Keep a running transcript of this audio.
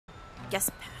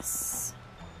Guest pass.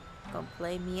 Gonna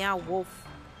play Meow Wolf.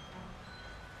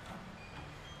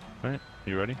 Alright,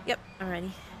 you ready? Yep, I'm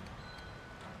ready.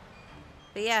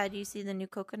 But yeah, do you see the new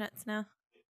coconuts now?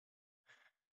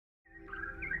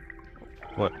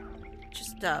 What?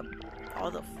 Just all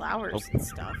the flowers and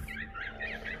stuff.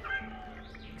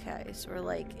 Okay, so we're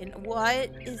like, in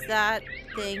what is that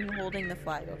thing holding the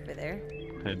flag over there?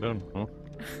 I don't know.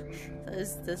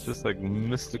 Is this It's just like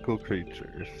mystical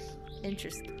creatures.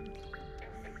 interesting?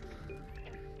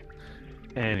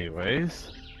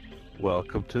 Anyways,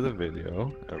 welcome to the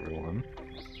video, everyone.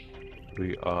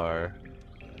 We are...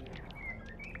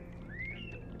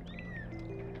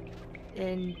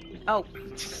 Oh,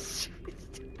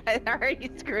 I already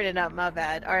screwed it up. My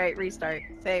bad. All right, restart.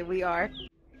 Say we are.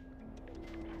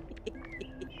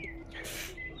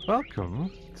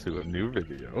 Welcome to a new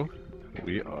video.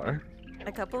 We are...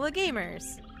 A couple of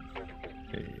gamers.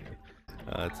 Hey.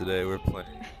 Today we're playing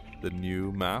the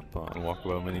new map on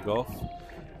Walkabout Mini Golf.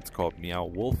 It's called Meow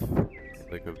Wolf.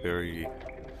 It's like a very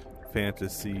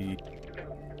fantasy,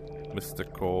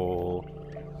 mystical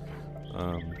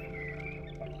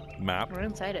map. We're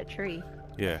inside a tree.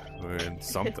 Yeah, we're in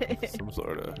something, some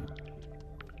sort of...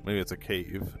 Maybe it's a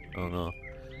cave. I don't know.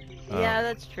 Yeah,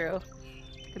 that's true.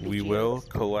 Could be We geos. will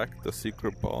collect the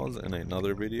secret balls in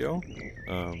another video,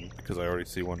 because I already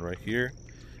see one right here.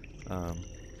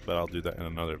 But I'll do that in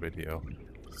another video,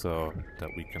 so that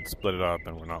we can split it up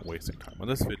and we're not wasting time on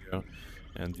this video,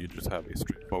 and you just have a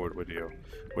straightforward video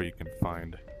where you can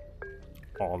find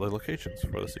all the locations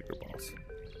for the secret balls.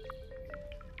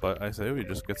 But I say we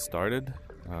just get started.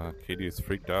 Katie is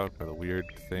freaked out by the weird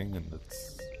thing, and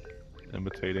it's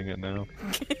imitating it now.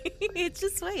 It's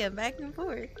just swaying back and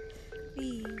forth.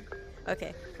 Whee.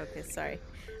 Okay, focus. Sorry.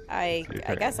 I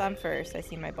guess I'm first. I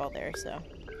see my ball there, so.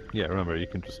 Yeah, remember, you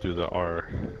can just do the R,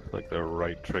 like the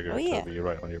right trigger to be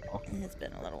right on your ball. It's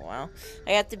been a little while.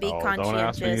 I have to be conscientious. Don't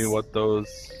ask me what those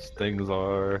things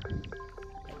are.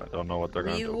 I don't know what they're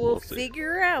going to do. We will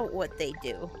figure out what they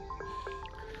do.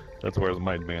 That's where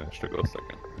my managed to go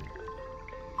second.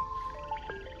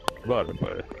 But if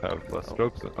I have less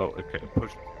strokes, it can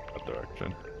push that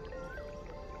direction.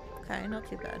 Okay, not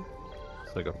too bad.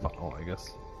 It's like a foul, I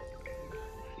guess.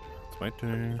 It's my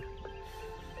turn.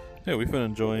 Yeah, we've been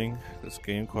enjoying this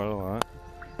game quite a lot.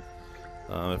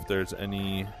 If there's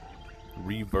any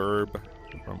reverb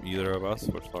from either of us,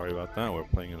 we're sorry about that. We're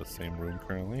playing in the same room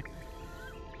currently.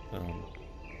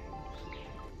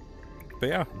 But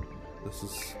yeah, this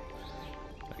is,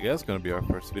 I guess, going to be our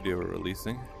first video we're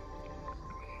releasing.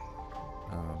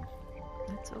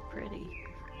 That's so pretty.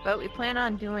 But we plan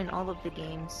on doing all of the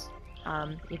games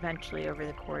eventually over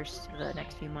the course of the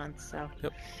next few months. So.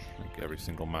 Yep, like every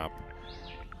single map.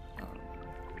 I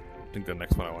think the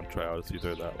next one I want to try out is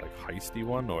either that like heisty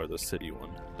one or the city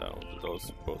one.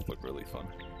 Those both look really fun.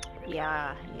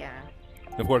 Yeah, yeah.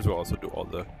 Of course, we'll also do all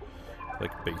the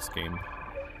like base game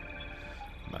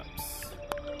maps.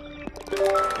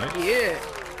 Nice. Yeah.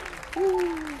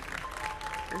 Woo.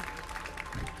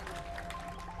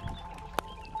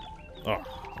 Oh,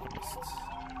 I missed.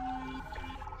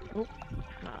 Oop.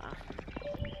 Ah.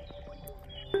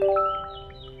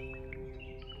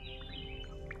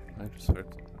 I just heard.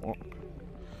 Oh.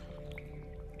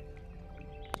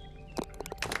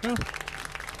 Oh.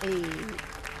 Hey.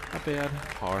 Not bad.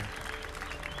 Par.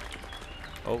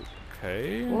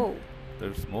 Okay. Whoa.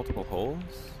 There's multiple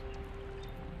holes.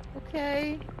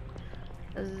 Okay.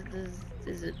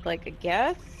 Is it like a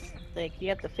guess? Like you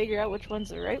have to figure out which one's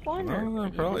the right one? No, they're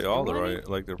probably all the right.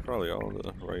 Like they're probably all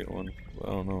the right one. I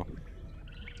don't know.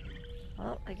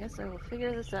 Well, I guess I will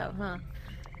figure this out, huh?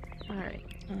 All right.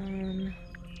 Let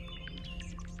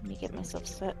me get myself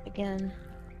set again.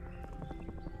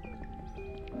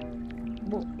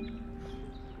 Whoa.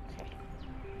 Okay.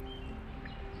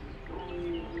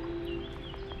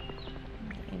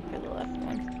 Aim for the left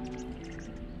one.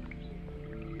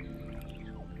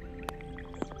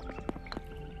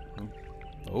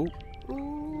 Oh.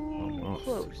 Ooh,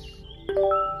 Almost. close.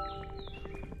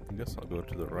 I guess I'll go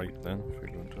to the right then if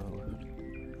you're going to the left.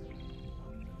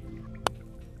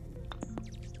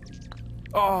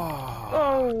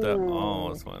 Oh! That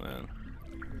almost went in.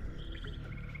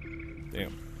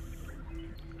 Damn.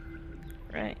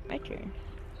 Right, my turn.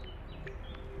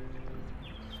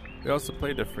 We also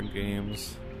play different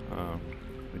games.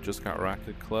 We just got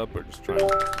Racket Club. We're just trying to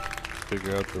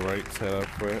figure out the right setup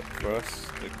for us,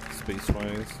 like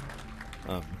space-wise.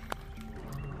 I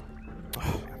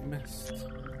missed.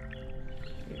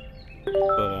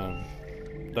 But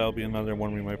that'll be another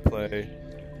one we might play.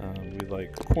 We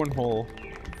like Cornhole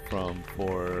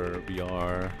for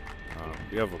VR.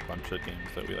 We have a bunch of games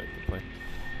that we like to play.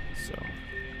 So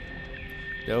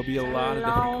There'll be a lot of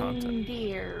different content.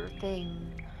 Deer thing.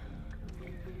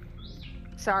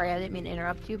 Sorry, I didn't mean to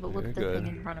interrupt you, but look at the You're thing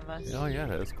good. in front of us. Oh yeah,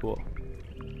 that is cool.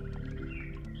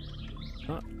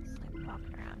 Huh. It's like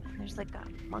walking around. There's like a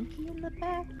monkey in the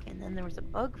back, and then there was a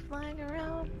bug flying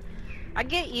around. I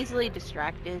get easily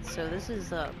distracted, so this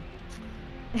is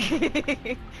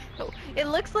it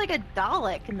looks like a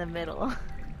Dalek in the middle.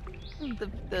 the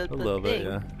I love thing. it,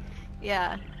 yeah.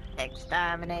 Yeah.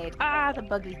 Exterminate. Ah, the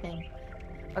buggy thing.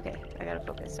 Okay, I gotta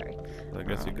focus, sorry. I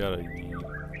guess you gotta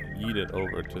yeet it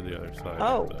over to the other side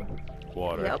Oh. of the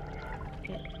water. Yep.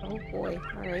 Yeah. Oh boy.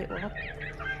 Alright, well.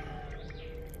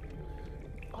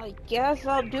 I guess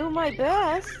I'll do my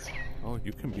best. Oh,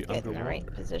 you can be Get in the underwater. right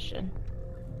position.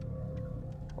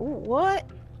 Oh, what?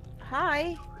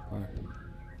 Hi.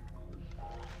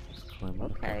 Just climb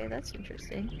up Okay, that's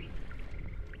interesting.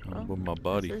 there. With my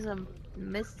buddy, This is a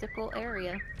mystical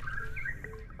area.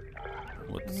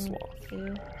 with the sloth.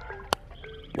 Okay.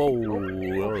 Whoa, Oh, that was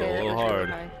a okay, that little was really hard.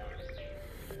 high.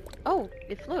 Oh,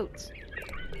 it floats.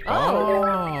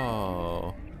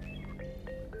 Oh,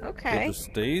 Oh, okay. it just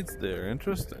stays there.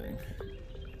 Interesting.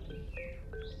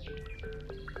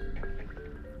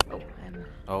 Oh, I'm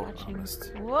Oh, I watching.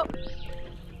 missed. Whoop.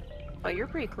 Oh, you're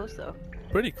pretty close though.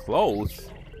 Pretty close.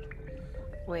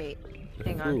 Wait,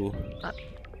 hang on. Ooh,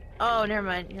 Oh, never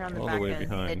mind. You're on the all back the way end.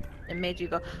 behind. It made you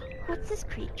go, what's this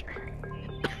creature?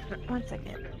 1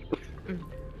 second.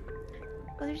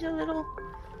 Oh, there's a little.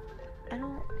 I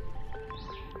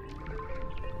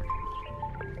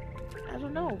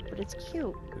don't know, but it's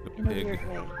cute Like a in a pig. weird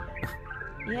way.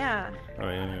 Yeah.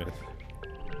 Alright, anyways.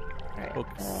 Alright.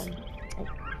 Focus.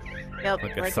 Yep,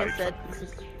 Like a like I cycle. said, this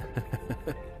is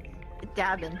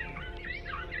dabbing.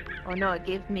 Oh no, it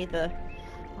gave me the.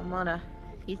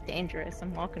 He's dangerous.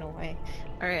 I'm walking away.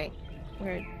 Alright.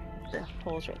 Where the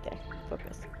hole's right there.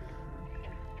 Focus.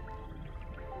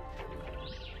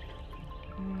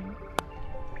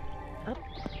 Up.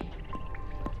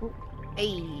 Ooh.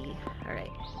 Hey. Alright.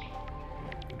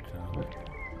 Good job.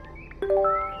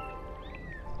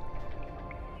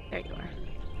 There you are.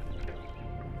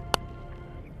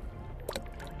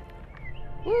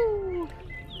 Woo!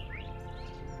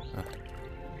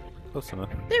 Close enough.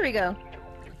 There we go.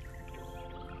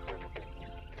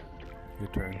 Your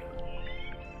turn.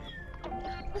 Oh,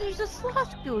 there's a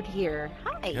sloth dude here.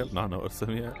 Hi. You have not noticed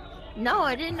him yet. No,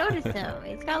 I didn't notice him.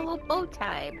 He's got a little bow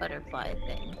tie butterfly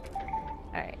thing.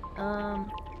 Alright,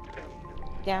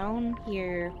 down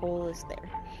here, hole is there.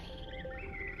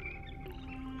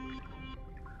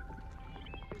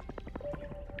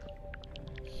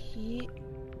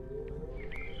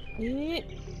 Yes.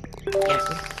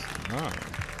 Oh.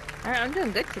 Alright, I'm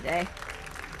doing good today.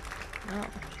 Oh.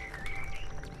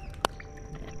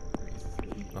 Let's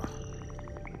see. Oh.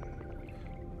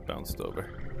 Bounced over.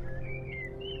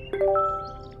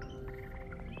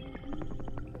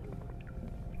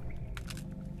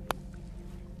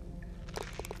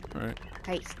 Alright,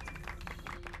 Heist.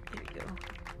 There we go.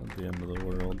 at the end of the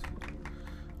world.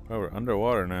 Oh, we're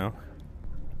underwater now.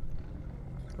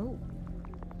 Oh.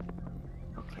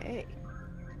 Okay.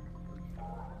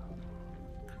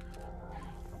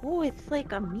 Oh, it's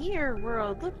like a mirror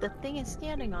world. Look, the thing is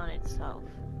standing on itself.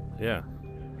 Yeah.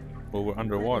 Well, we're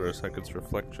underwater, so like it's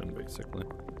reflection, basically.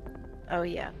 Oh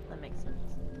yeah, that makes sense.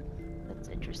 That's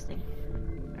interesting.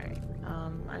 Alright,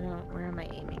 I don't, where am I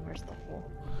aiming? Where's the hole?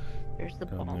 There's the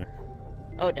Down ball. there.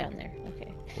 Oh, down there.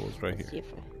 Okay. Hole's right Let's here.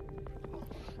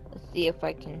 see if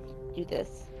I can do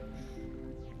this.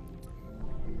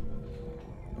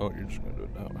 Oh, you're just gonna do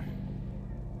it that way.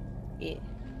 Yeah.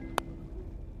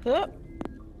 Huh.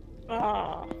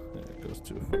 Ah, Yeah, it goes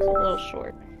too it's a far. little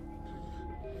short.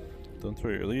 Don't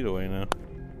throw your lead away now.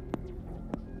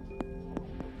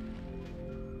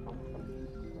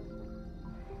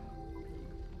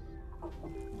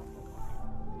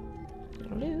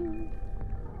 Hello.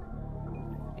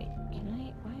 Wait, can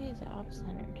I? Why is it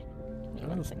off-centered? Give me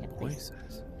 1 Those second, please.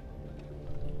 voices.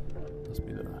 Must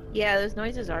be the. Yeah, those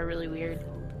noises are really weird.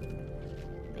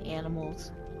 The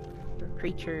animals, or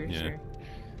creatures, Yeah. or.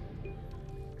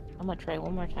 I'm gonna try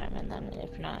one more time, and then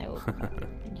if not, I will come back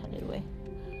intended way.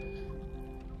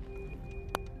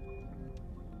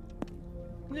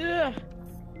 Yeah.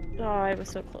 Oh, I was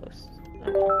so close.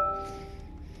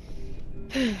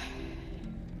 Okay.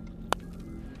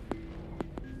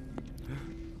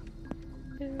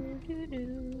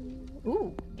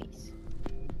 Ooh, nice.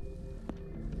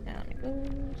 Down it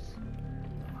goes.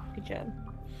 Good job.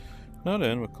 Not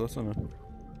in, but close enough.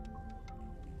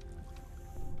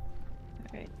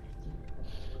 Alright.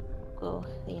 Go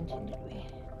the intended way.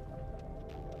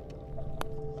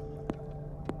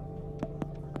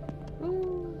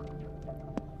 Ooh.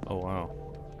 Oh wow.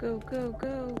 Go, go,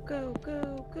 go, go,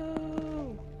 go,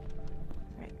 go.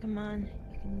 Alright, come on.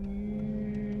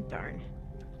 Darn.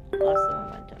 Lost the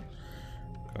momentum.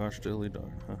 Gosh, dilly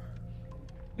darn, huh?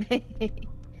 Hey,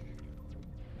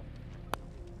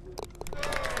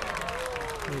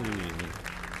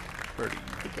 birdie.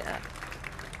 Good job.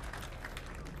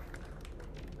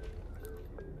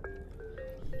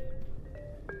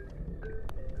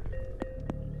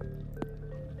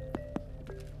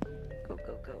 Go,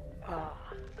 go, go.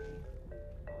 Ah.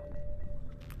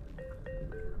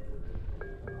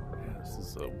 Yeah, this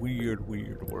is a weird,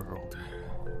 weird world.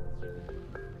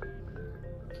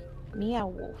 Meow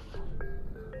Wolf.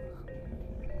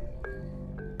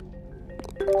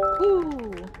 Woo!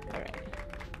 Alright.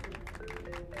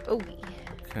 Oh.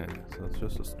 Okay, so it's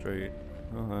just a straight.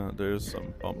 There's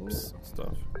some bumps and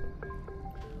stuff.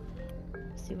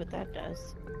 See what that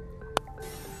does.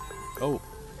 Oh!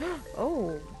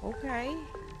 Oh, okay.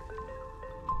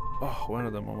 Oh, one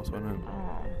of them almost went in.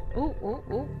 Oh. Ooh, ooh,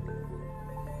 ooh.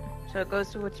 So it goes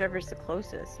to whichever's the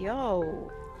closest.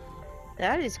 Yo.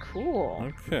 That is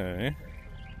cool. Okay.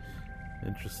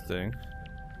 Interesting.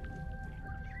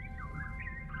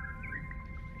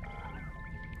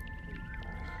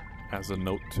 As a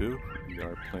note too, we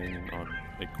are playing on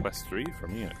a quest 3 for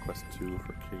me, and a quest 2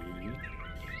 for Katie.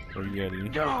 Or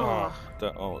Yeti. Oh.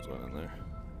 That always went in there.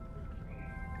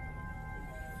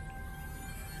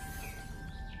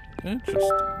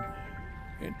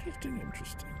 Interesting.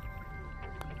 Interesting.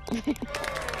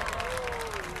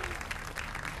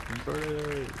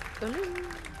 Birdie. Ooh.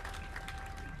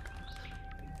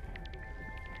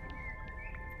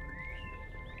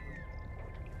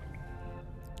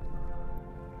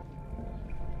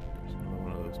 It's another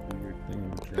one of those weird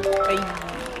things. Hey.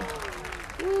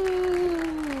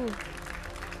 Woo.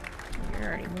 You're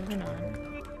already moving on.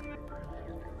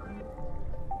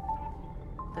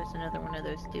 There's another one of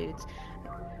those dudes.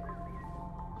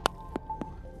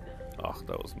 Oh,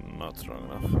 that was not strong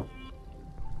enough.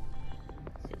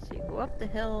 So you go up the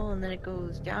hill, and then it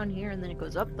goes down here, and then it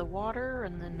goes up the water,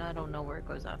 and then I don't know where it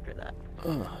goes after that.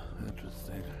 Oh,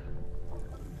 interesting.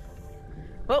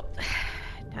 Well,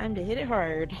 time to hit it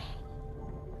hard.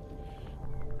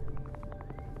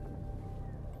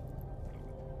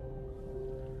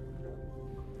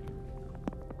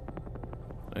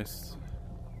 Nice.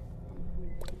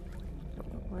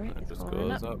 Right, It it's just going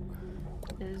goes up.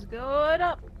 It's going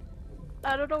up.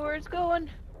 I don't know where it's going.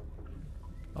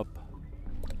 Up.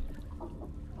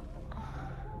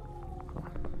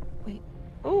 Wait.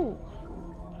 Ooh.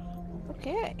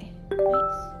 Okay.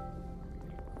 Nice.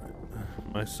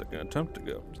 My second attempt to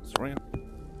go up this ramp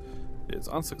is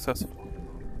unsuccessful.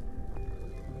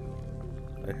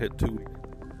 I hit 2.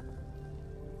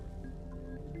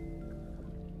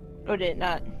 Oh, did it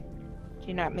not? Did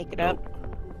you not make it Nope. up?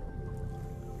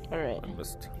 Alright. I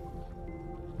missed.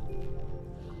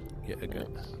 Yeah, again.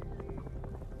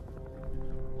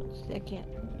 Second.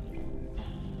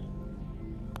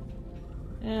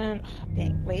 And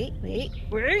dang, wait.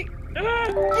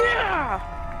 Yeah!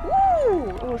 Woo!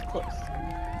 It was close.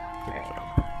 Good Alright.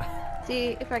 job.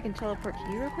 See if I can teleport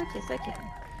to you real quick. Yes, I can.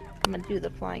 I'm gonna do the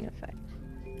flying effect.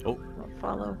 Oh. I'll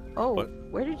follow. Oh, What?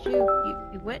 where did you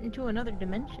went into another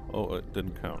dimension? Oh, it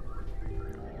didn't count.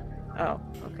 Oh,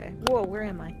 okay. Whoa, where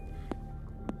am I?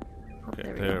 Oh, Okay,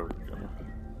 there there we we go.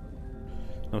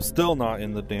 I'm still not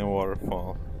in the damn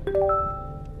waterfall.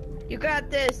 You got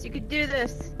this. You can do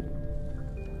this.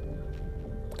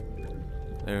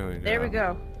 There we go. There we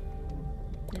go.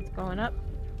 It's going up,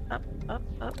 up.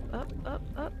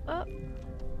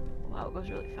 Wow, it goes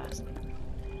really fast.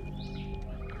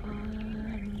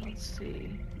 Let's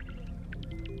see.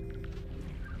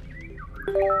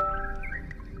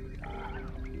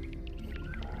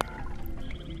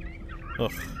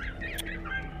 Ugh.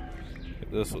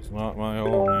 This was not my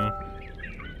hole, man.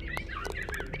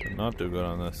 Did not do good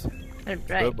on this. Right,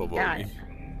 Triple got bogey. it.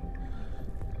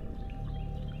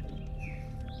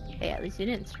 Hey, at least you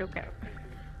didn't stroke out.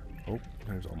 Oh,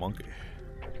 there's a monkey.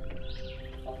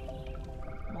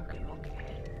 Monkey.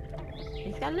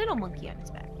 He's got a little monkey on his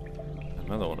back.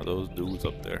 Another one of those dudes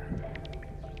up there.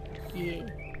 Yeah.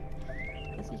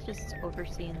 Guess he's just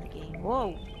overseeing the game.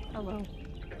 Whoa! Hello.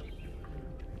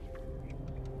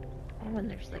 Oh, and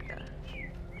there's like a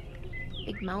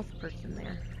big mouth person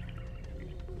there.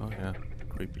 Oh yeah,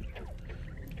 creepy.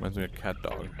 Reminds me of a cat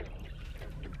dog.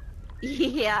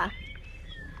 Yeah.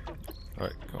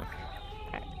 Alright, go on.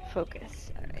 Alright,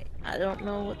 focus. Alright. I don't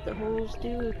know what the holes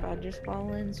do if I just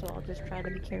fall in, so I'll just try to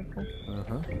be careful.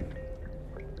 Uh-huh.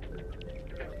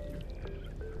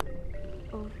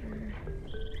 Over.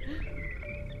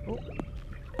 Oh.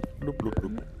 Bloop, bloop,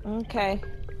 bloop. Okay.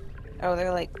 Oh,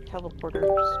 they're like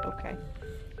teleporters. Okay.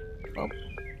 Well,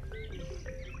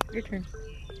 your turn.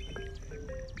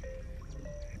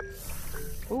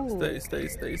 Ooh. Stay.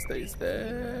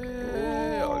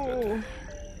 Oh, good. Ooh.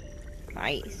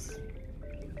 Nice.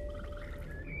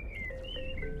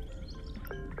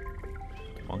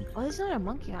 Monkey. Oh, there's not a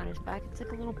monkey on his back. It's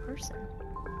like a little person.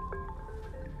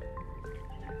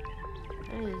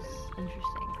 That is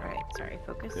interesting. Alright, sorry,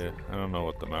 focus. Yeah, I don't know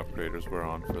what the map creators were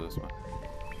on for this one.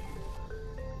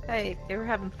 Hey, they were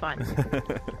having fun.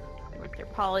 With their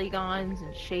polygons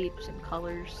and shapes and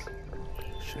colors.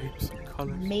 Shapes and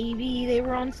colors. Maybe they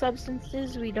were on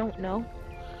substances, we don't know.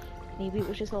 Maybe it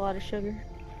was just a lot of sugar.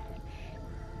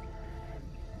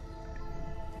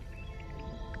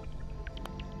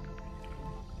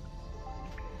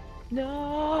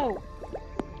 No!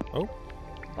 Oh?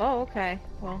 Oh, okay.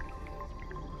 Well,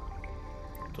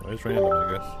 It's always random,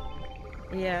 I guess.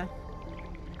 yeah.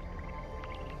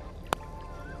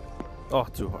 Oh,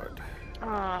 too hard.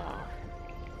 Ah.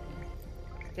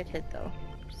 Good hit though.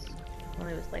 Just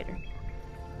only was later.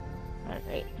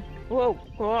 Alright. Whoa!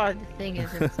 God, the thing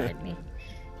is inside me.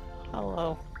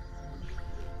 Hello.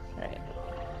 Alright.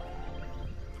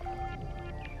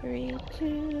 3, 2,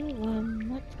 1,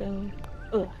 let's go.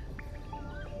 Ugh.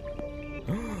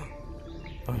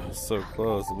 Oh, so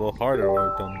close. A little harder what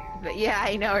I've done. But yeah,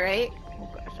 I know, right? Oh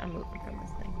gosh, I'm moving from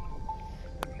this thing.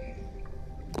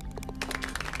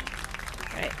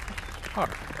 Alright.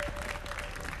 Hard.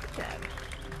 Good job.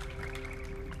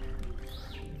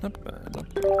 Not bad,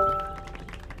 not bad.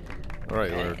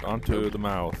 Alright, we're onto the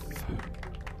mouth.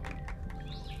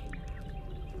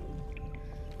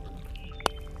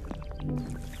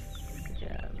 Good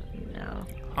job. No.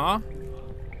 Huh?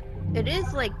 It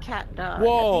is like cat dog.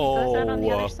 Whoa! I think it goes out on the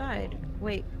other side.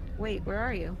 Wait, where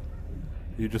are you?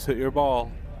 You just hit your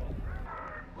ball.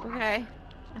 Okay.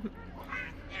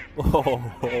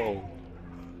 Whoa!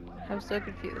 I'm so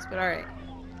confused, but alright.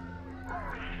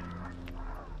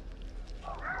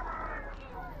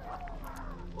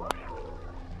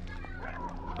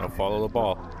 Now follow the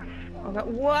ball. Okay.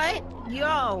 What?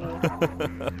 Yo!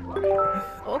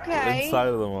 Okay. Inside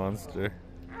of the monster.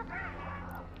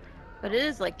 But it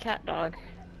is like cat dog.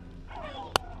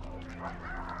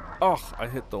 Oh, I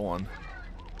hit the one.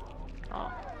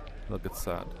 Oh. Look, it's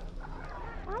sad.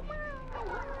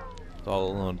 It's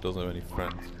all alone, doesn't have any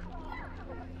friends.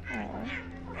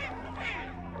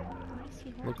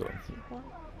 Look at him.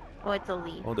 Oh, it's a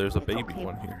leaf. Oh, there's a It's baby okay.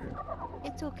 one here.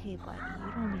 It's okay, buddy.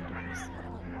 You don't need to be sad.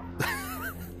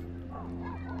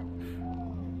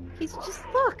 He's just,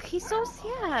 look, he's so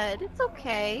sad. It's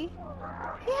okay.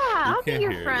 Yeah, I'll be can't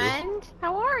your hear you. friend.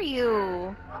 How are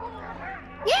you?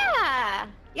 Yeah!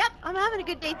 Yep, I'm having a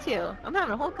good day too. I'm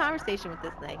having a whole conversation with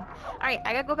this thing. Alright,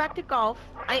 I gotta go back to golf.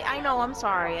 I know, I'm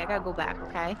sorry. I gotta go back,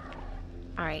 okay?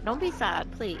 Alright, don't be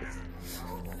sad, please.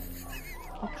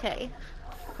 Okay.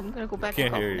 I'm gonna go back to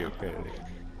Can't golf hear now. you. Okay.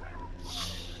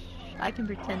 I can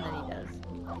pretend that he does.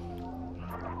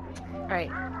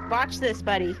 Alright, watch this,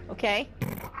 buddy, okay?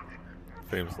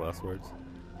 Famous last words.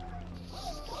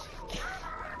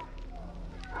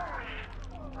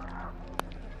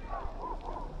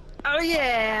 Oh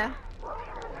yeah!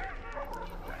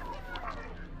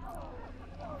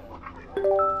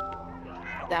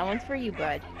 That one's for you,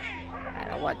 bud. Alright,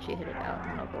 I'll watch you hit it out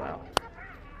and I'll go out.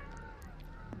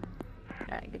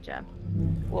 Alright, good job.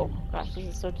 Whoa, gosh, this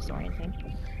is so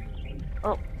disorienting.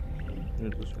 Oh,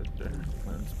 It was right there.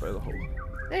 Lands by the hole.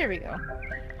 there we go.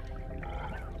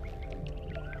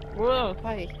 Whoa,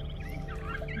 hi.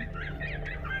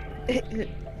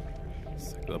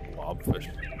 It's like a blobfish.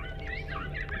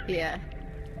 Yeah.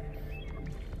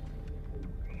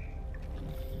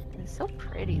 It's so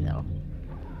pretty though.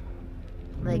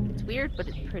 Like, it's weird, but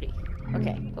it's pretty.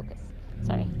 Okay, focus.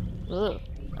 Sorry. Ugh.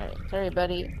 Alright, sorry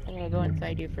buddy. I'm gonna go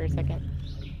inside you for a second.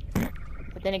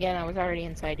 But then again, I was already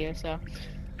inside you, so.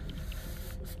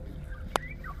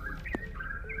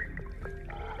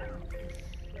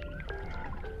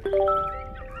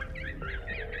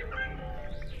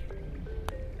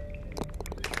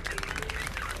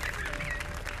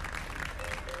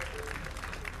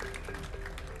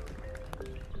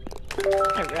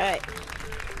 Alright.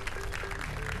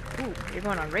 Ooh, you're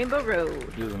going on Rainbow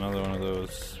Road. Here's another one of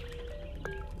those.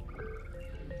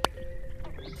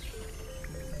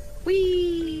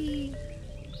 Whee!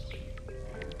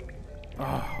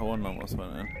 Oh, one almost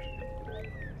went in.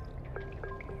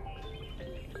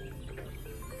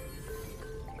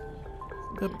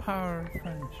 The power of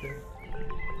friendship.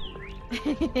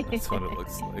 That's what it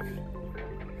looks like.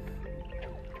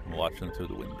 I'm watching through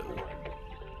the window.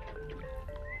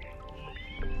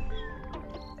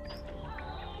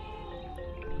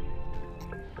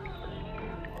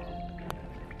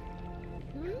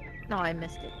 No, I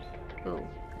missed it. Ooh.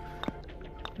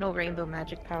 No rainbow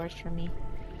magic powers for me.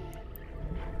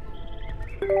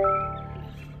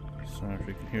 Sorry if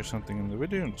you can hear something in the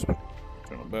video. Just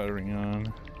turn the battery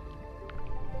on.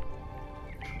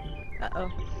 Uh-oh.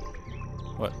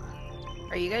 What?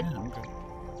 Are you good? Yeah, I'm good.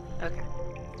 Okay.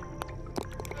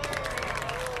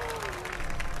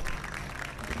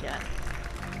 Good job.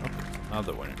 Okay,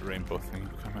 another one rainbow thing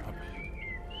coming up.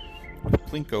 With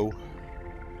Plinko.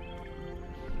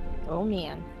 Oh,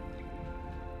 man.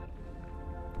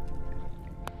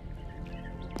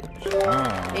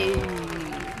 Wow. Hey.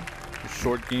 The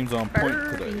short game's on point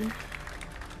today.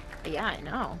 Yeah, I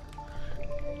know.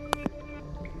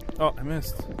 Oh, I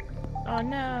missed. Oh,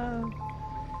 no.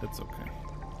 It's okay.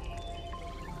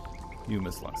 You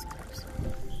missed last time. So.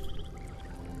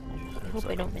 I hope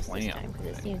I don't miss this time,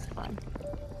 because it seems fun.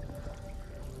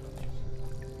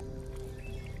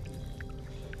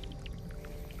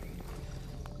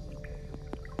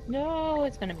 No,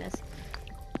 it's gonna miss.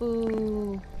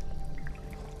 Ooh.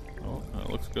 Oh, that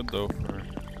looks good though. For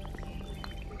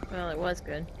Well, it was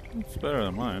good. it's better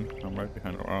than mine. I'm right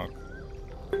behind a rock.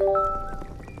 I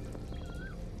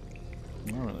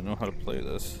don't really know how to play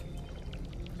this.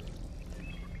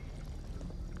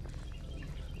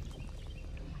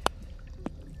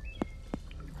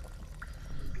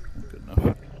 Not good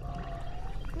enough.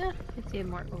 Yeah, I see it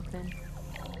more open.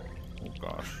 Oh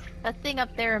gosh. That thing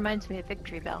up there reminds me of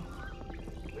Victory Bell.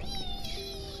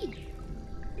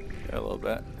 Yeah, a little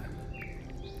bit.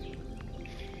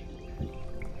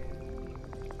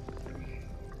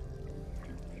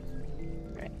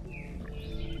 Right.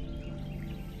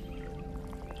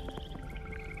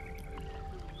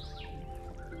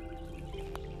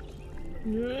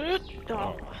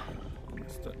 Oh,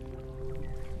 missed it.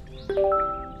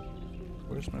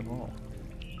 Where's my ball?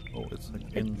 Oh, it's like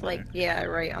in It's there. like, yeah,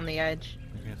 right on the edge.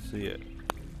 I can't see it.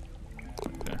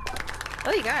 Okay.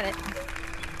 Oh, you got it.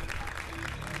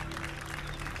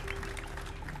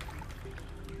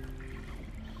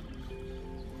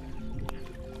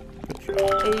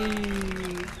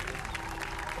 Hey.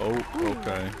 Oh,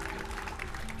 okay.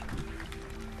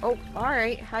 Oh,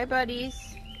 alright. Hi,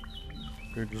 buddies.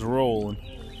 You're just rolling.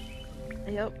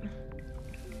 Yep.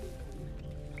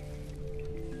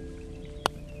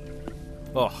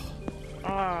 Oh,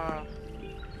 Ah.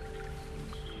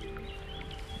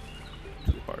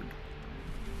 too hard.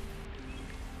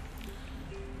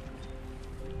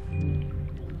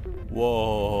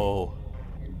 Whoa.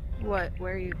 What?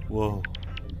 Where are you? Whoa.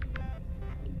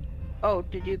 Oh,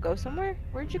 did you go somewhere?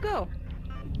 Where'd you go?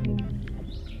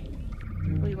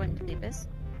 Oh, you went into the abyss?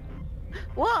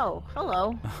 Whoa!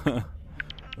 Hello!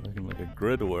 Looking like a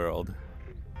grid world.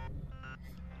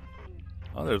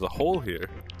 Oh, there's a hole here.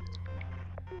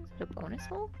 Is it a bonus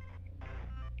hole?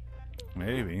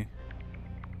 Maybe.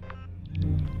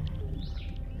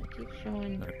 It keeps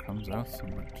showing. That comes out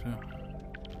somewhere too.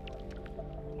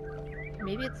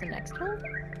 Maybe it's the next hole?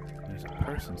 There's a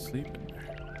person sleeping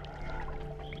there.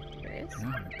 There is?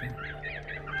 Yeah, right there.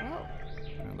 Oh.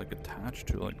 They're like attached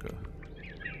to like a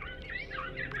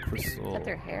crystal Is that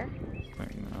their hair?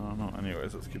 thing. I don't know.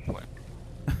 Anyways, let's keep playing.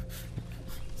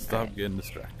 Stop Alright. getting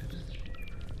distracted.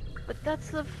 But that's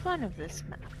the fun of this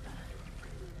map.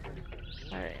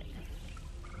 Alright.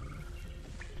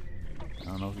 I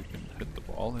don't know if you can hit the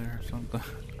ball there or something.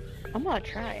 I'm gonna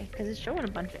try, because it's showing a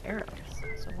bunch of arrows,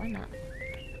 so why not?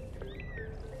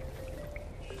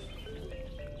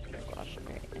 Oh gosh,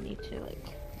 alright, I need to, like,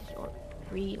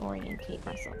 reorientate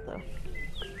myself, though.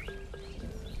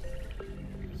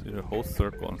 See the whole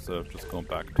circle instead of just going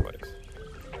back twice.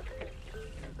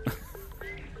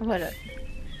 What a...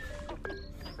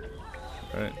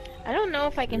 Right. I don't know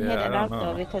if I can Yeah, hit I it don't out, know.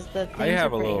 though, because the I things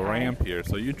have are a pretty little high. ramp here,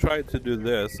 so you try to do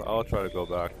this. I'll try to go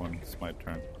back when it's my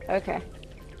turn. Okay.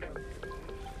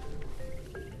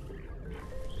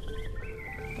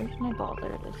 Where's my ball?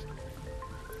 There it is.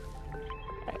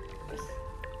 Alright, this.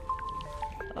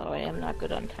 Oh, I am not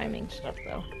good on timing stuff,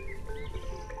 though.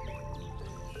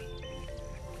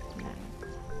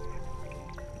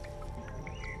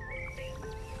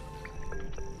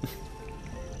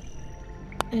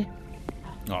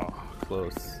 Oh,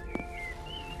 close.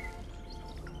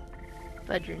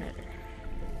 Fudger knitter.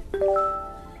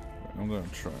 I'm gonna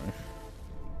try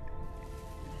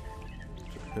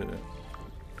to hit it.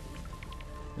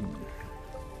 In there.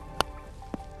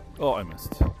 Oh, I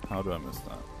missed. How do I miss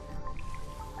that?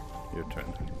 Your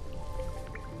turn.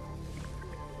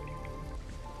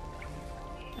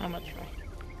 I'm gonna try.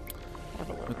 Have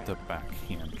a look. With the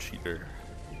backhand cheater.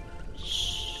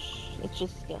 Shh. It's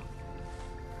just skill.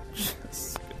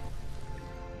 Just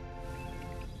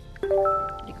Did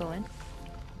you go in?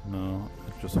 no,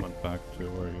 I just went back to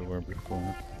where you were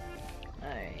before.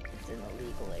 Alright, it's in the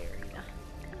legal area.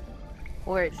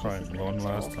 Or it's Try just one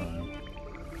last time.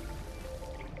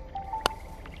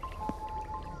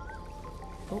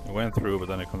 Oh. It went through, but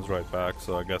then it comes right back,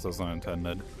 so I guess that's not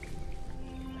intended.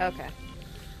 Okay.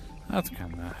 That's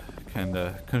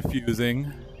kinda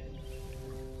confusing.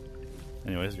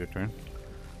 Anyways, your turn.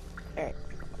 Alright,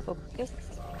 focus.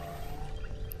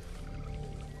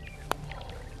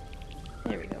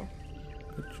 There we go.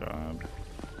 Good job.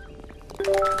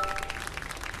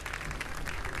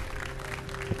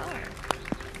 Power.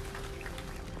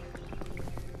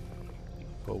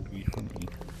 Bogey for me.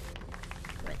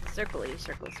 Wait, circle,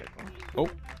 circle. Oh.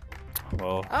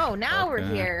 Well. Oh, now we're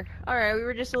okay. here. Alright, we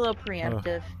were just a little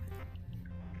preemptive.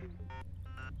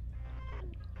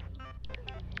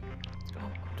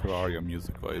 Terraria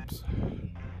music vibes.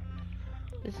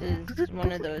 This is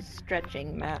one of those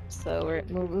stretching maps, so where it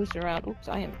moves around. Oops,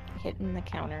 I am hitting the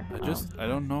counter. I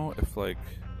don't know if like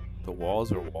the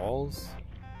walls are walls.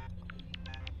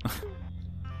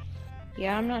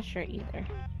 Yeah, I'm not sure either.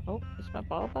 Oh, is my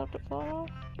ball about to fall off?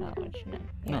 No, it shouldn't.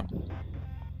 Yeah. No.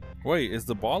 Wait, is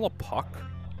the ball a puck?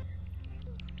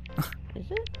 Is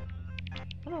it?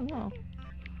 I don't know.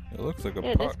 It looks like a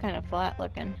It is puck. kind of flat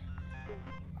looking.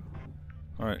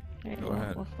 Alright, Alright, go well,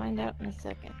 ahead. we'll find out in a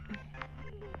second.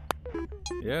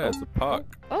 Yeah, it's a puck.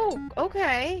 Oh,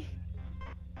 okay.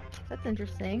 That's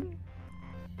interesting.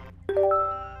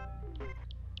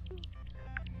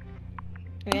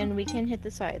 And we can hit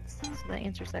the sides, so that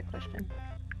answers that question.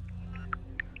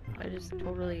 I just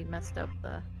totally messed up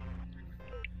the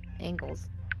angles.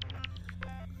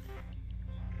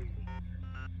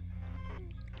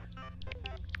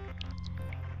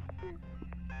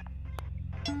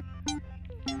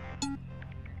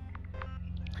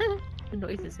 The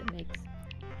noises it makes.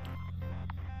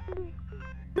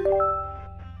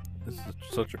 This is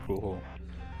such a cool hole.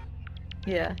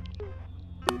 Yeah.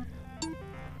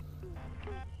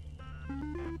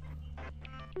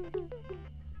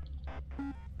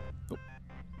 Oh.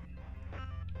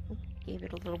 Gave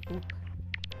it a little boop.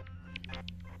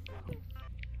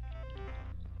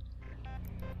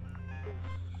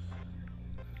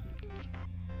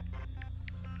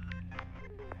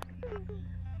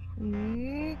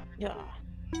 Yeah.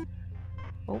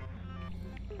 Oh.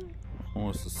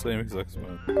 Almost the same exact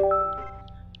spot.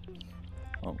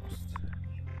 Almost.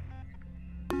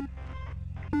 Good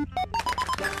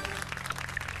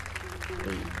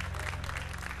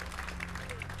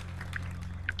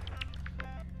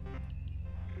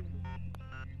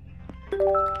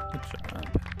job.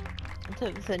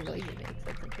 It's a noise it makes.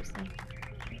 That's interesting.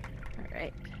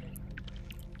 Alright.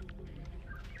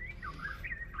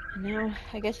 And now,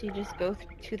 I guess you just go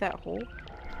to that hole.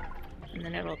 And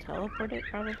then it'll teleport it,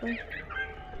 probably.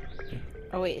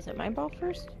 Oh wait, is it my ball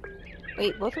first?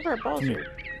 Wait, both of our balls Me. are...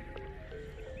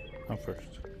 I'm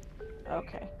first.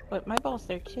 Okay. But my ball's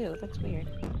there too. That's weird.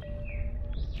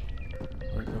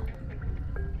 Where'd it go?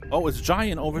 Oh, it's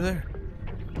giant over there.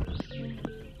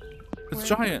 It's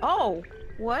giant. Oh!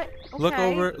 What?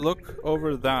 Okay. Look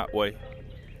over that way.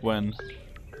 When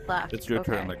Left. it's your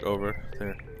turn, like over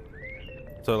there.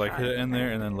 So like hit it in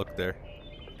there and then look there.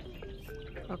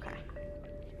 Okay.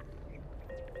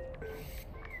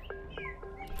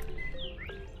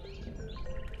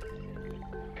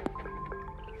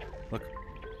 Look.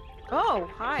 Oh,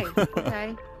 hi.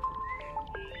 Okay.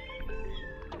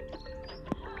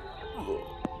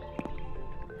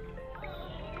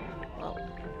 Well,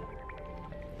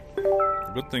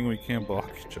 Good thing we can't block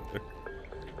each other.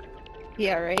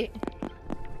 yeah, right?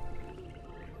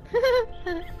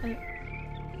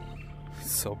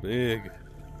 It's so big.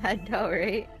 I know,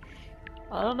 right?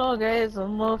 I don't know, guys. I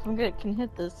don't know if can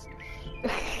hit this. I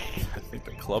think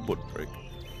the club would break.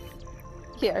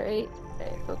 Yeah, right?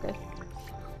 Okay, focus.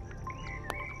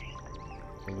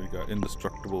 So we got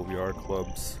indestructible VR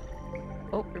clubs.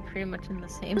 Oh, we're pretty much in the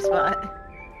same spot.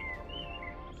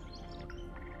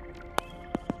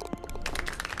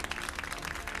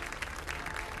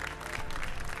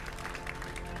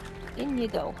 In you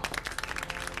go.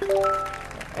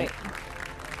 Right.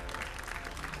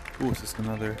 Ooh, is this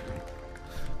another?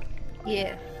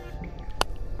 Yeah.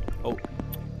 Oh. Oh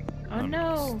I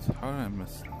no. missed. How did I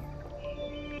miss that?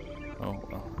 Oh,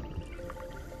 well.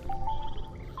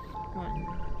 1,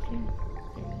 2,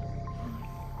 3, 4,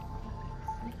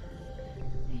 5, 6,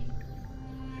 7,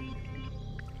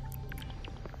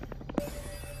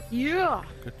 8. Yeah.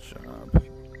 Good job.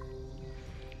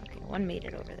 Okay, one made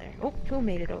it over there. Oh, two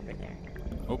made it over there.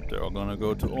 Oh, they're all gonna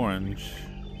go to orange.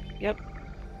 Yep.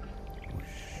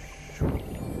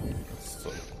 That's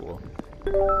so cool.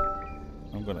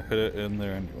 I'm gonna hit it in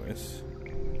there anyways.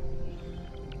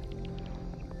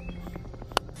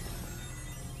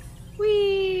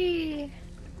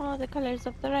 all the colors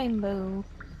of the rainbow.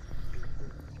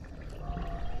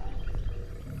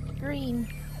 Green.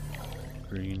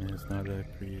 Green is not a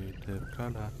creative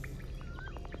color.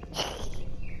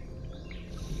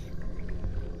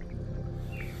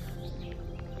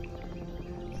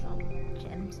 Some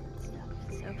gems and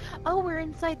stuff. So, oh, we're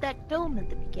inside that dome at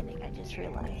the beginning. I just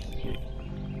realized. There's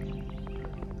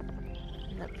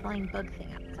that flying bug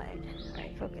thing outside. All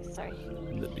right, focus. Sorry.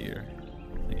 The deer.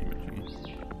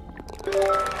 Thingamajiggy.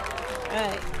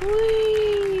 Alright.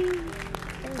 Whee!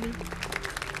 30.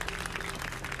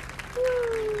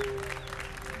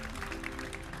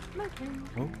 My turn.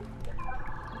 Oh.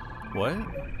 What?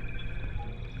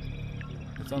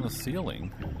 It's on the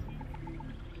ceiling.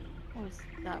 Oh, is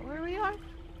that where we are?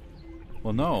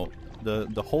 Well, no.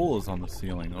 The hole is on the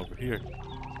ceiling over here.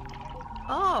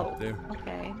 Oh. There.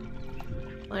 Okay.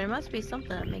 Well, there must be something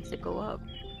that makes it go up.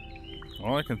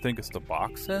 All I can think is the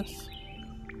boxes.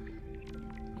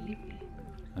 Maybe.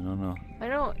 I don't know. I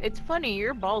don't. It's funny.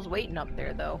 Your ball's waiting up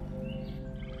there, though.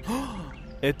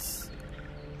 It's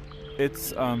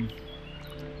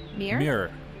Mirror.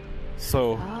 mirror.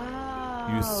 So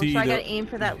Oh. you see So I the- gotta aim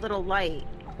for that little light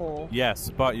hole. yes,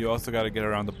 but you also got to get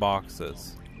around the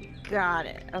boxes. Got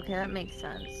it. Okay, that makes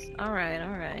sense. All right. All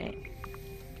right.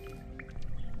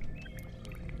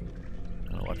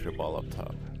 Gotta watch your ball up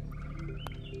top.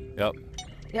 Yep,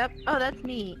 Yep. Oh, that's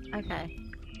neat. Okay.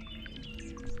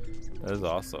 that is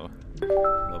awesome.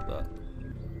 Love that.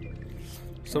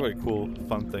 So many cool,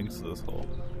 fun things to this hole.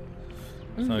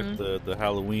 It's like the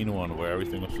Halloween one where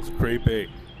everything was just creepy.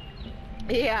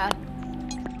 Yeah.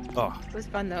 Oh, It was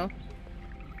fun though.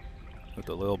 with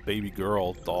the little baby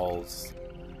girl dolls.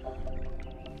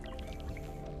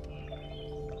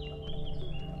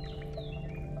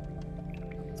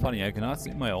 It's funny, I cannot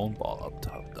see my own ball up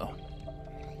top though.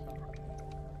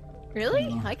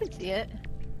 Really? I can see it.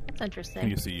 That's interesting. Can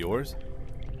you see yours?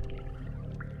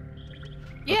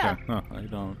 Yeah. Okay. Huh, I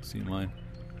don't see mine.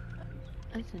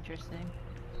 That's interesting.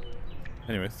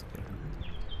 Anyways,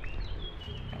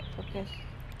 Alright, focus.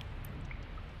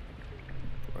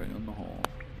 right on the hole.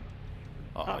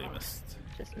 Oh, Oh. you missed.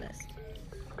 Just missed.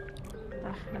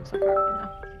 Ah, I'm so far away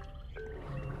now.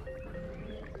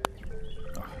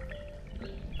 Oh,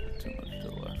 too much to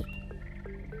the left.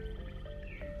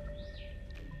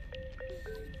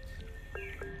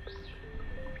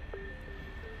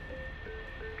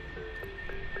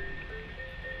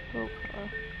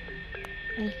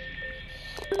 Okay.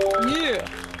 Yeah.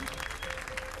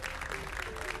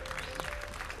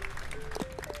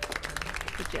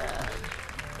 Good job.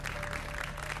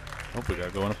 Oh, we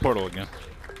gotta go in a portal again.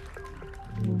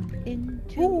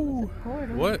 Into Ooh. the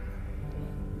portal. What?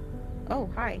 Oh,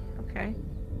 hi. Okay.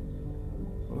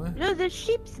 What? No, there's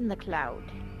sheeps in the cloud.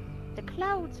 The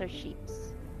clouds are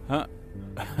sheeps. Huh?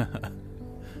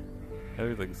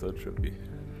 Everything's so trippy.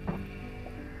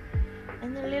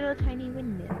 And the little tiny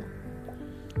windmill.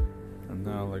 And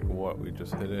now, like, what? We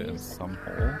just hit it in some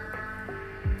hole?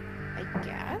 I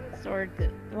guess? Or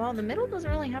well, the middle doesn't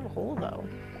really have a hole though.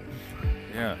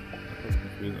 Yeah, that was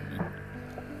confusing me.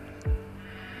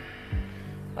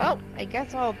 Well, I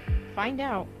guess I'll find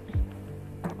out.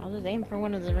 I'll just aim for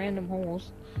one of the random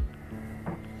holes.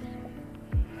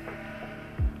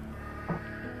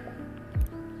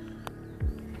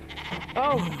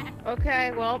 Oh,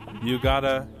 okay, well. You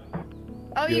gotta.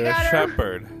 Oh, You're you a got her.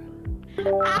 shepherd.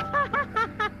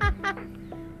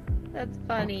 That's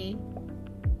funny.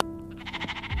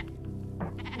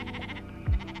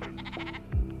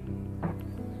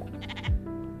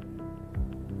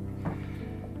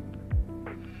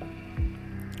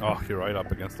 Oh, you're right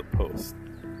up against the post.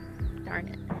 Darn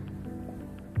it.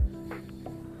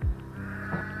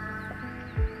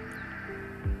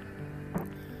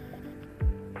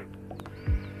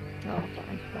 Oh,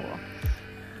 fine. Oh well.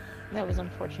 That was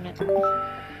unfortunate.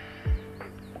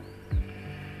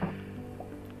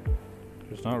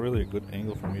 There's not really a good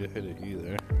angle for me to hit it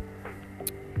either.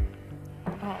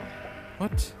 Oh.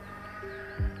 What?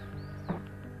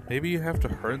 Maybe you have to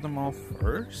herd them all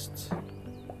first?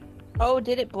 Oh,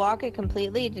 did it block it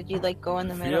completely? Did you like go in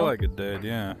the I middle? feel like it did,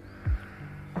 yeah.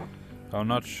 I'm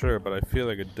not sure, but I feel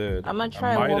like it did. I'm gonna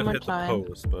try I might one have more hit time. the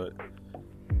post, but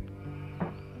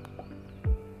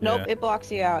Nope, yeah. it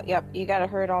blocks you out. Yep, you gotta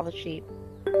herd all the sheep.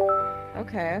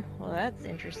 Okay, well that's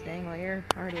interesting. Well, you're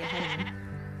already ahead of me.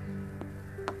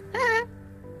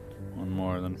 One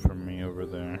more than from me over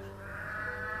there.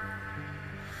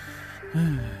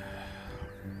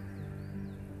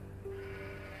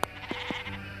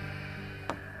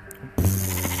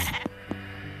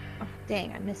 Oh,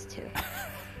 dang, I missed two.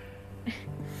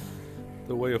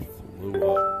 The way it flew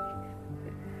up.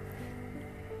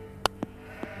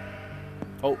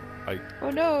 Oh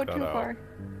no, got too out. far.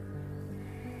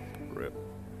 Rip.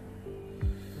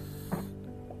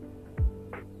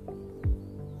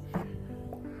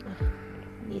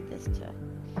 I need this to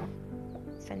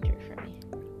center for me.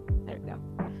 There we go.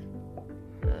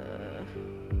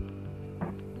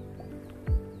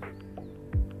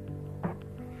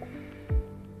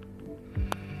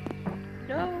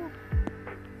 No!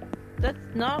 That's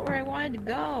not where I wanted to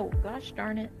go. Gosh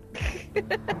darn it.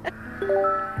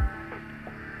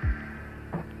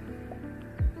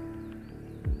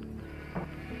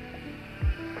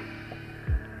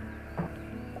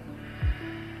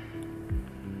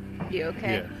 You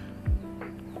okay? Yeah.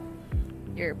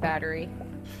 Your battery.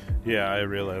 Yeah, I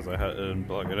realized I didn't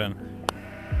plug it in.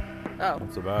 Oh.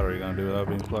 What's the battery gonna do without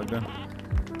being plugged in?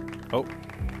 Oh,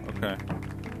 okay.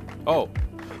 Oh,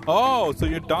 oh, so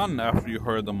you're done after you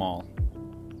heard them all.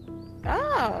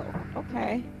 Oh,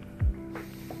 okay.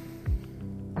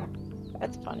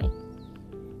 That's funny.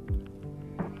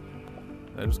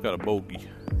 I just got a bogey.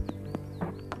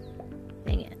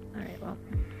 Dang it. Alright, well.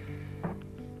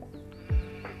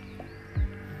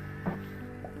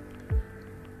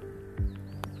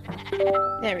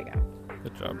 There we go.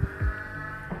 Good job.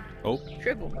 Oh,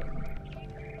 Triple.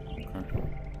 okay.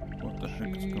 What the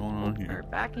heck is going on We're here?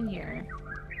 back in here.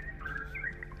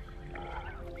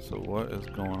 So what is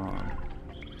going on?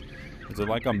 Is it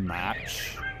like a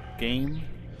match game?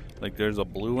 Like there's a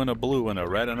blue and a blue and a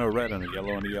red and a red and a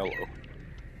yellow and a yellow.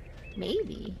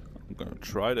 Maybe. I'm gonna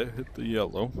try to hit the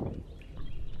yellow.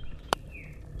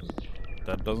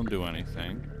 That doesn't do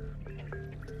anything.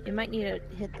 You might need to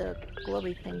hit the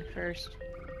glowy thing first.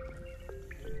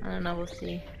 I don't know, we'll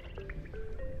see.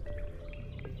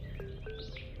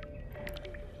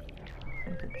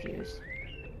 I'm confused.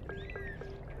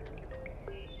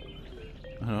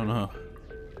 I don't know.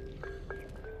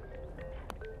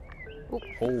 Oop,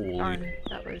 Holy. darn,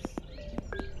 that was...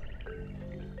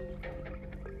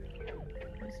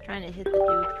 I was trying to hit the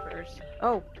dude first.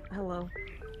 Oh, hello.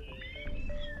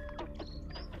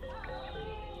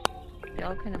 They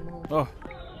all kind of moved. Oh,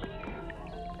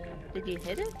 Did you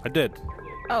hit it? I did.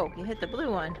 Oh, you hit the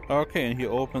blue one. Okay, and he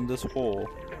opened this hole,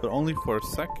 but only for a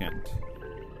second.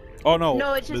 Oh no.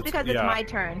 No, it's just because it's yeah. my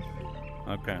turn.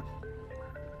 Okay.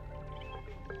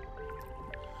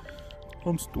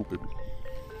 I'm stupid.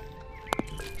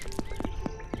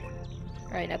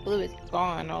 Right, that blue is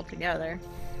gone altogether.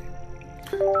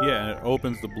 Yeah, and it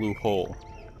opens the blue hole.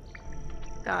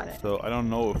 Got it. So I don't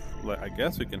know if, like, I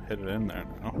guess we can hit it in there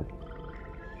now.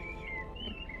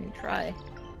 You can try.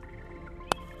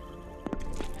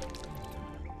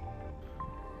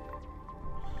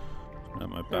 At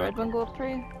my Did the red back. one go up for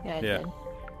you? Yeah, it Yeah. did.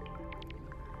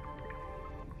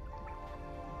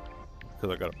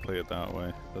 Because I gotta play it that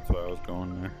way. That's why I was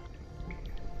going there.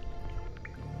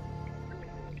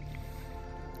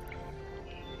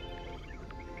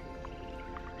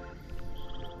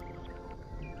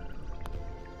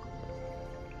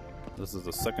 This is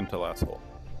the second to last hole.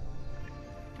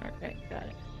 Okay, got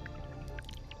it.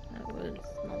 That was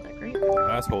not that great.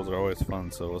 Last holes are always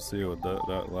fun, so we'll see what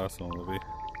that last one will be.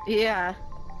 Yeah.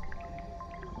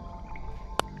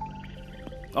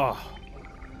 Oh,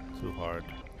 too hard.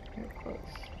 You're close.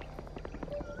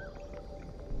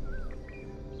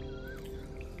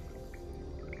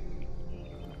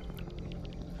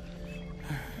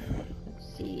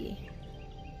 Let's see.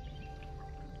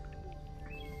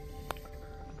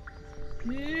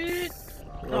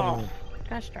 Oh,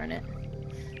 gosh darn it.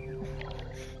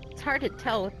 It's hard to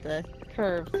tell with the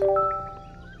curve.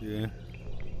 Yeah.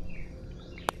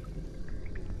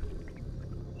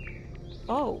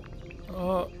 Oh.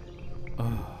 Oh.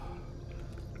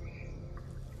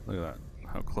 Look at that.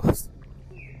 How close.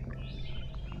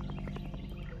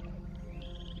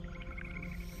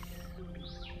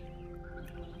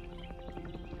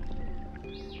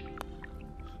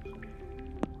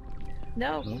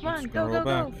 No, Nope, come on, it's go, gonna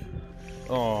go, roll go. back.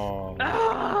 Oh.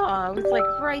 Oh, it was like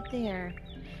right there.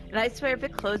 And I swear if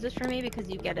it closes for me because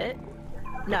you get it.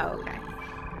 No, okay.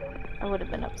 I would have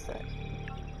been upset.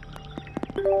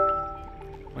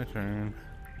 My turn.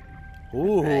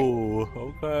 Ooh,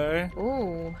 okay.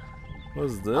 Ooh.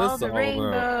 What's this All the about?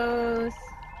 rainbows.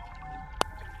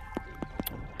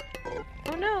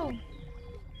 Oh no.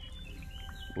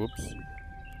 Whoops.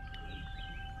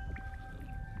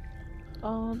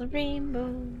 All the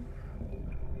rainbows.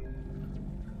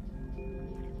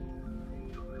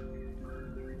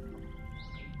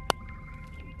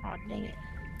 Aw, dang it.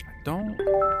 Don't.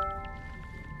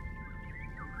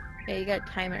 Yeah, you gotta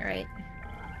time it right.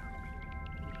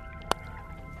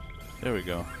 There we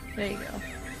go. There you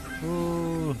go.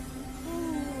 Ooh,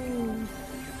 Ooh.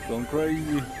 going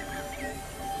crazy.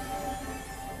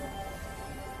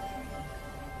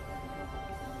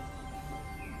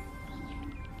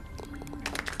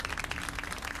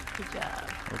 job.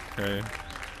 Okay.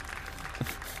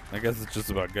 I guess it's just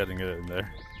about getting it in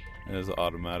there. It is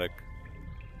automatic.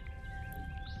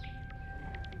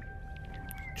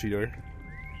 Cheater.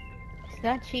 It's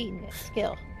not cheating, it's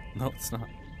skill. No, it's not.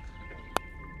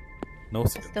 No I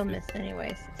skill. still miss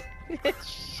anyways.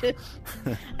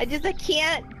 I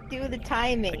can't do the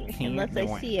timing unless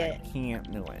I see it.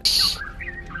 Can't do it.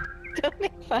 Don't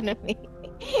make fun of me.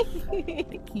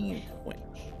 I can't do it.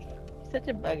 Such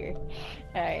a bugger.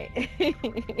 Alright.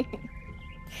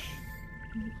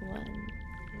 One.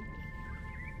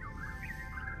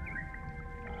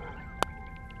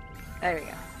 There we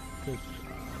go. Good.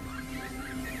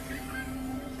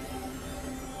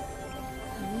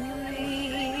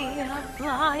 We are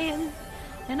flying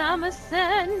and I'm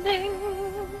ascending.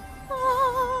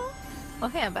 Oh.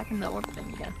 Okay, I'm back in the warp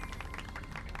thing again.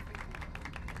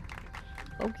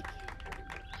 Okay.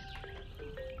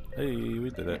 Hey, we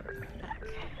did it.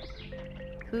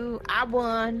 Who? I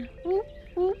won. Whoop,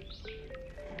 whoop.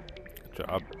 Good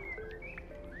job.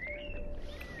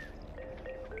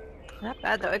 Not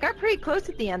bad though. It got pretty close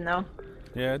at the end though.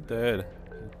 Yeah, it did.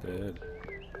 It did.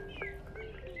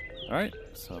 Alright,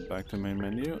 so back to main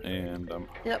menu and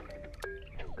Yep.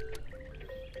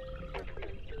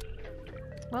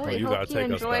 Well, Oh, we you hope gotta you take us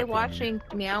back enjoy to watching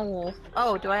Meow Wolf.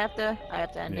 Oh, do I have to? I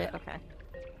have to end Yeah. it? Okay.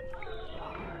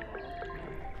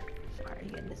 Sorry,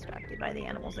 getting distracted by the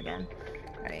animals again.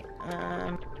 Alright,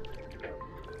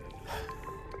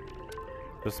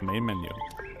 just main menu.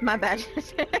 my bad.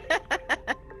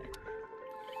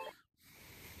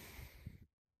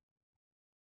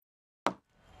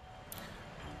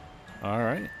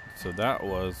 Alright, so that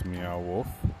was Meow Wolf.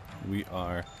 We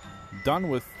are done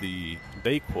with the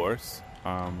day course.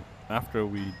 After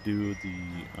we do the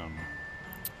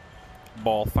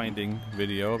ball finding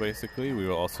video, basically, we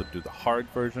will also do the hard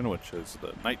version, which is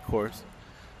the night course.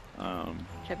 Which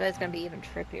I bet it's gonna be even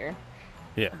trippier.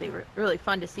 Yeah, It'll be really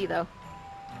fun to see though.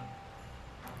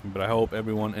 but I hope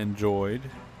everyone enjoyed.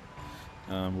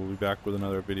 We'll be back with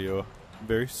another video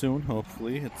very soon,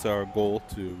 hopefully. It's our goal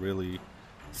to really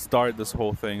start this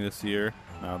whole thing this year,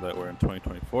 now that we're in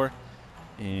 2024.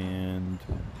 And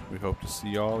we hope to see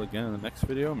y'all again in the next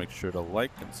video. Make sure to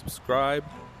like and subscribe.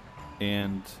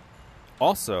 And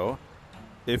also,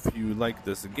 if you like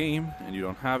this game and you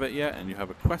don't have it yet and you have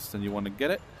a quest and you want to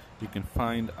get it, you can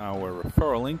find our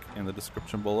referral link in the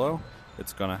description below.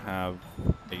 It's going to have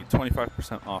a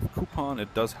 25% off coupon.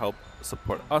 It does help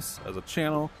support us as a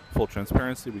channel. Full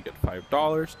transparency, we get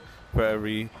 $5 for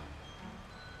every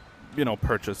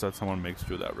purchase that someone makes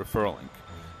through that referral link.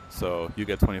 So you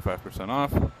get 25%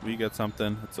 off, we get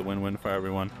something. It's a win-win for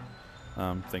everyone.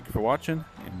 Thank you for watching,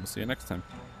 and we'll see you next time.